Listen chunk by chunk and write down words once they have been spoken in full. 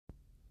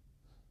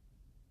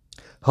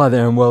Hi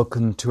there and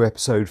welcome to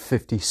episode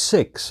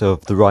 56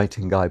 of the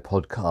Writing Guy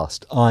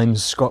podcast. I'm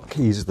Scott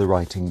Keys of the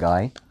Writing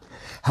Guy,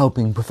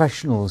 helping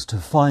professionals to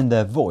find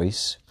their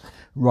voice,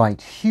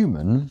 write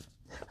human,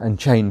 and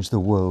change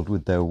the world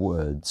with their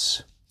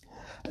words.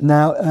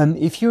 Now,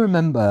 if you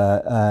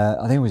remember,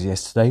 I think it was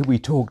yesterday, we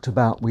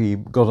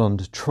got on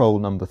to troll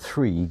number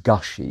 3,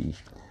 Gushy.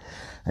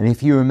 And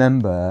if you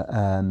remember,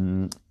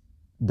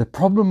 the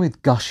problem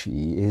with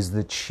Gushy is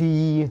that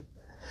she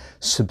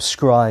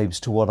subscribes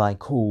to what I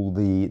call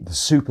the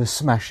super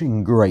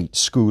smashing great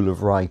school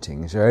of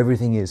writing. So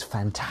everything is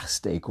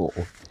fantastic or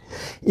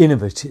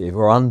innovative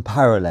or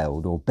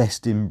unparalleled or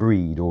best in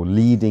breed or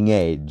leading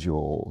edge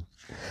or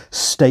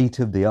state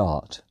of the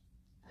art.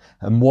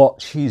 And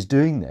what she's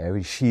doing there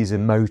is she's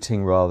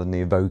emoting rather than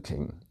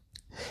evoking.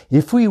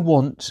 If we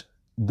want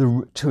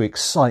to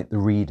excite the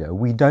reader,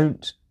 we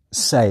don't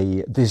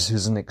say this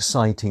is an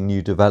exciting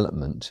new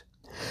development.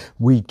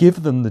 We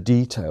give them the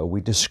detail,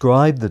 we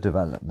describe the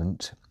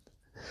development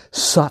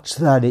such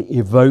that it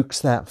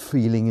evokes that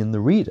feeling in the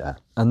reader.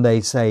 And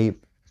they say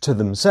to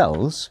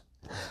themselves,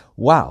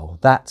 wow,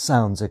 that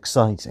sounds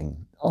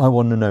exciting. I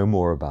want to know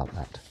more about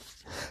that.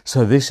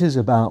 So this is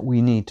about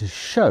we need to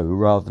show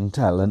rather than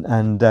tell.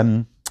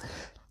 And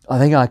I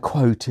think I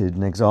quoted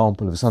an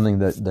example of something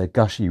that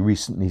Gushy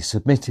recently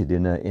submitted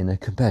in a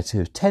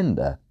competitive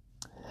tender.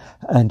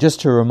 And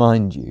just to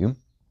remind you,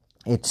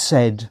 it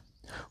said,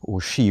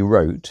 or she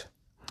wrote,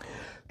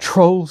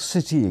 Troll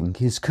City Inc.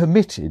 is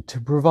committed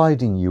to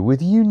providing you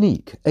with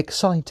unique,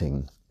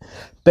 exciting,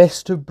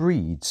 best of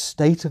breed,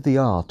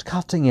 state-of-the-art,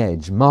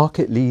 cutting-edge,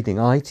 market-leading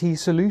IT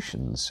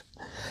solutions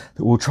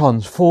that will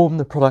transform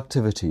the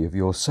productivity of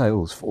your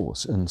sales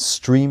force and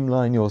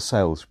streamline your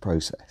sales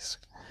process.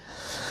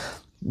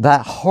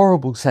 That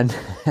horrible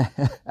sentence,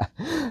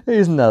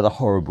 isn't that a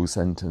horrible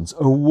sentence?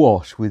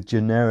 Awash with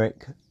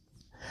generic,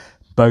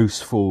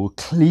 boastful,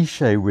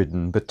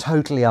 cliche-ridden but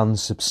totally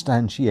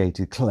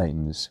unsubstantiated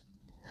claims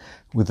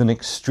with an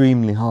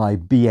extremely high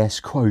BS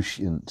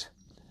quotient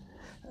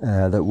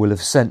that will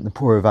have sent the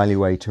poor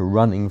evaluator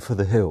running for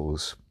the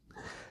hills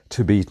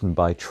to be eaten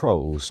by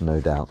trolls, no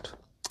doubt.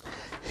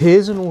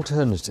 Here's an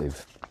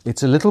alternative.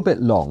 It's a little bit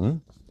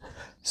long,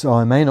 so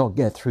I may not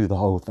get through the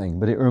whole thing,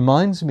 but it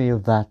reminds me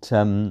of that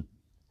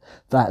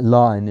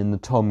line in the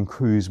Tom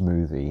Cruise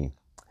movie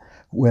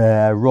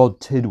where Rod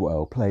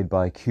Tidwell, played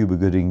by Cuba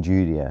Gooding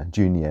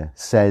Jr.,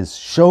 says,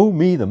 "Show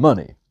me the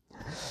money."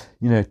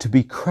 You know, to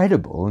be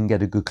credible and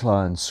get a good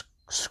client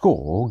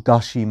score,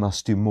 Gushy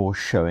must do more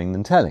showing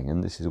than telling.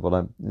 And this is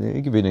I'll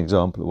give you an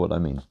example of what I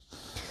mean.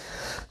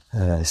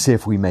 See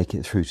if we make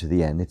it through to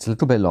the end. It's a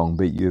little bit long,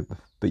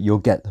 but you'll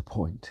get the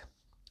point.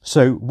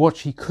 So what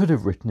she could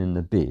have written in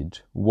the bid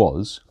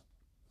was,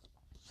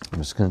 I'm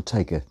just going to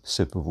take a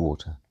sip of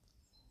water.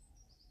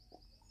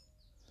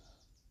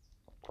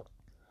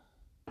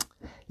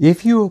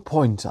 If you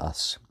appoint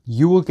us,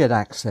 you will get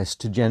access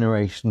to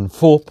generation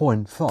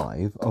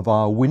 4.5 of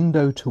our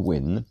window to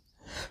win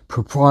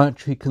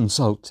proprietary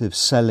consultative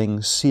selling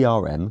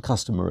CRM,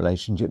 customer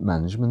relationship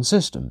management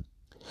system,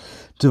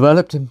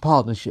 developed in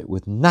partnership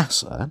with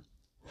NASA,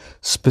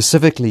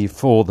 specifically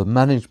for the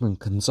management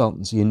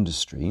consultancy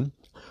industry.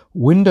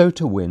 Window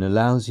to win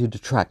allows you to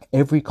track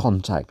every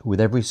contact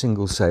with every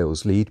single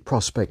sales lead,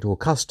 prospect or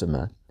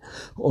customer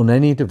on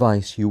any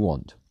device you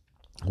want,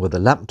 whether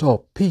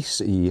laptop,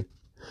 PC,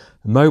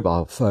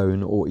 mobile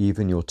phone or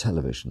even your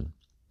television.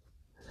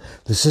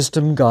 The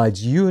system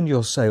guides you and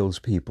your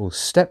salespeople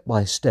step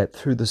by step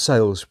through the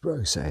sales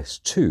process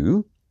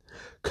to,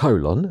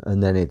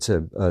 and then it's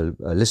a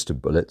list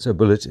of bullets, a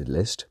bulleted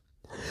list,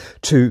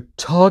 to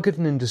target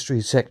an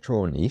industry sector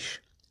or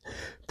niche,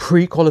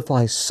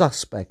 pre-qualify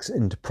suspects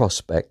into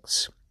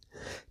prospects,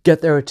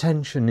 get their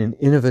attention in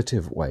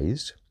innovative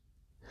ways,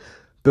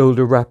 build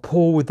a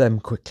rapport with them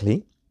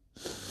quickly,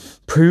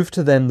 prove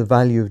to them the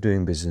value of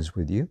doing business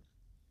with you,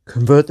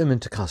 convert them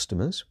into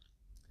customers,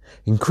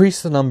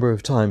 increase the number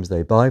of times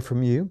they buy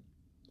from you,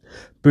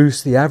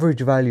 boost the average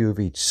value of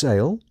each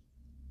sale,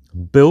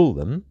 bill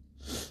them,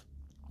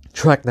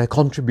 track their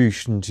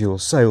contribution to your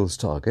sales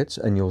targets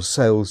and your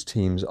sales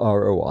team's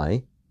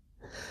ROI,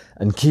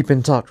 and keep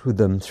in touch with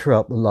them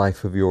throughout the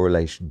life of your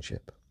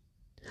relationship.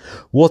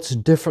 What's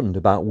different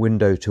about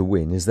Window to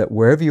Win is that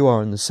wherever you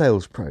are in the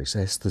sales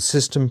process, the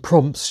system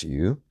prompts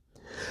you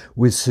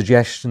with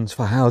suggestions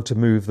for how to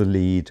move the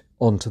lead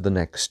onto the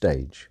next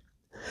stage.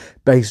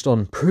 Based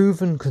on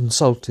proven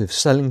consultative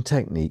selling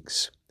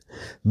techniques,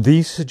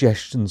 these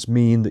suggestions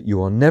mean that you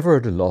are never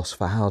at a loss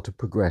for how to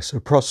progress a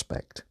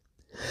prospect.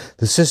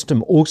 The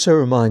system also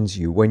reminds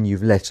you when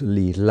you've let a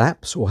lead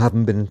lapse or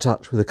haven't been in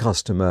touch with a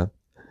customer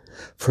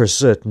for a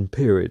certain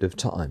period of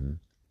time.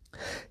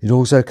 It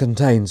also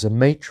contains a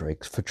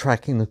matrix for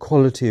tracking the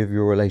quality of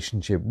your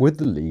relationship with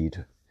the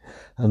lead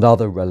and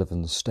other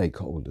relevant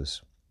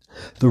stakeholders.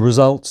 The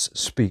results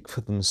speak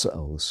for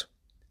themselves.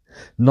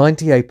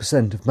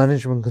 98% of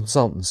management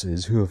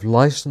consultancies who have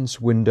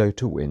licensed Window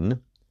to Win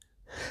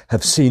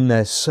have seen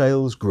their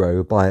sales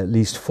grow by at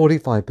least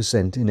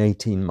 45% in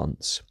 18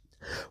 months,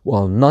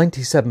 while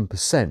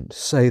 97%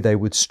 say they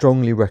would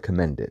strongly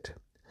recommend it,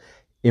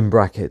 in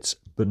brackets,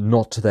 but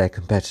not to their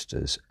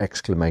competitors,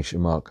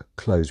 exclamation mark,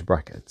 close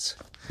brackets.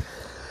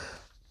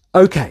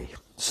 Okay,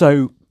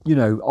 so,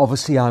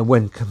 obviously I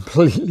went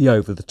completely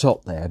over the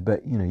top there,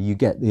 but, you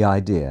get the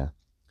idea.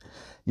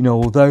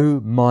 Although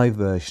my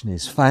version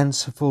is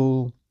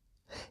fanciful,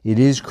 it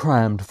is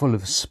crammed full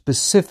of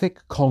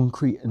specific,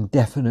 concrete and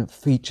definite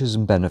features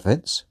and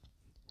benefits,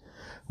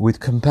 with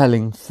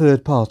compelling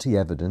third-party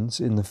evidence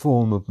in the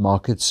form of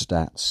market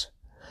stats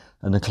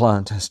and a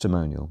client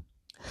testimonial.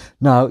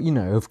 Now,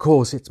 of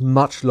course, it's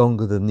much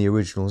longer than the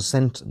original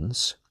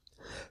sentence,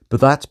 but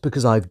that's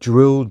because I've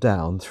drilled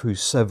down through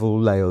several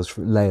layers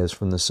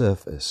from the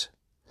surface.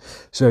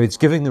 So it's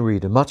giving the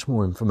reader much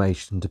more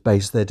information to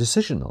base their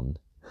decision on.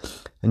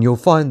 And you'll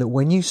find that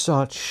when you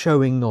start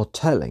showing, not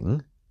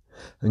telling,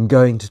 and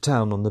going to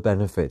town on the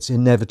benefits,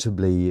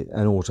 inevitably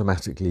and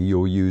automatically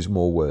you'll use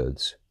more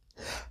words.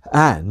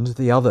 And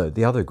the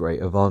other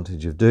great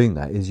advantage of doing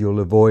that is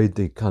you'll avoid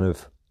the kind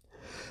of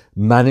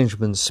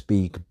management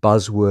speak,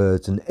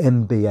 buzzwords and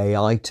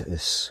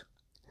MBA-itis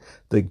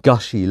that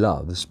Gushy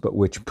loves, but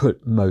which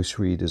put most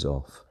readers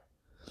off.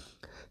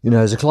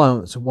 As a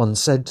client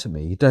once said to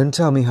me, "Don't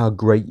tell me how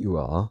great you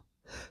are,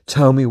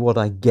 tell me what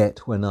I get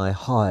when I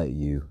hire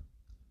you."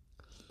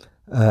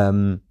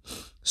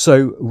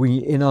 So we,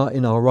 in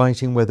our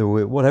writing,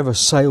 whatever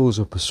sales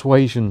or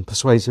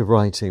persuasive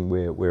writing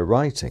we're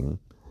writing,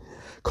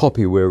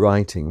 copy we're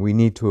writing, we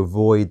need to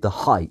avoid the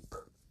hype,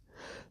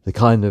 the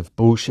kind of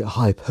bullshit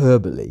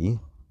hyperbole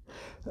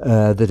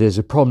that is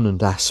a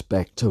prominent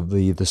aspect of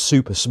the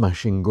super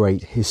smashing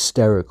great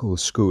hysterical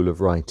school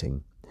of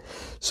writing.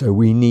 So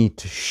we need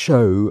to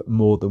show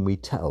more than we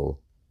tell.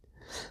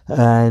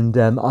 And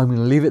I'm going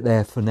to leave it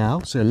there for now.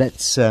 So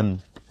let's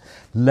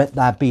let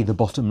that be the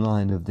bottom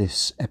line of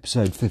this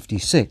episode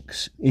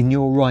 56. In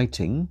your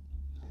writing,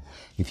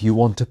 if you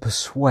want to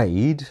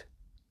persuade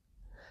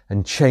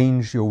and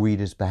change your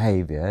reader's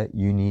behaviour,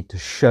 you need to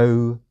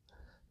show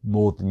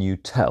more than you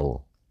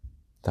tell.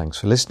 Thanks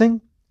for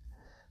listening,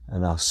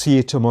 and I'll see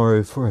you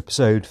tomorrow for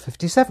episode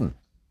 57.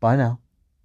 Bye now.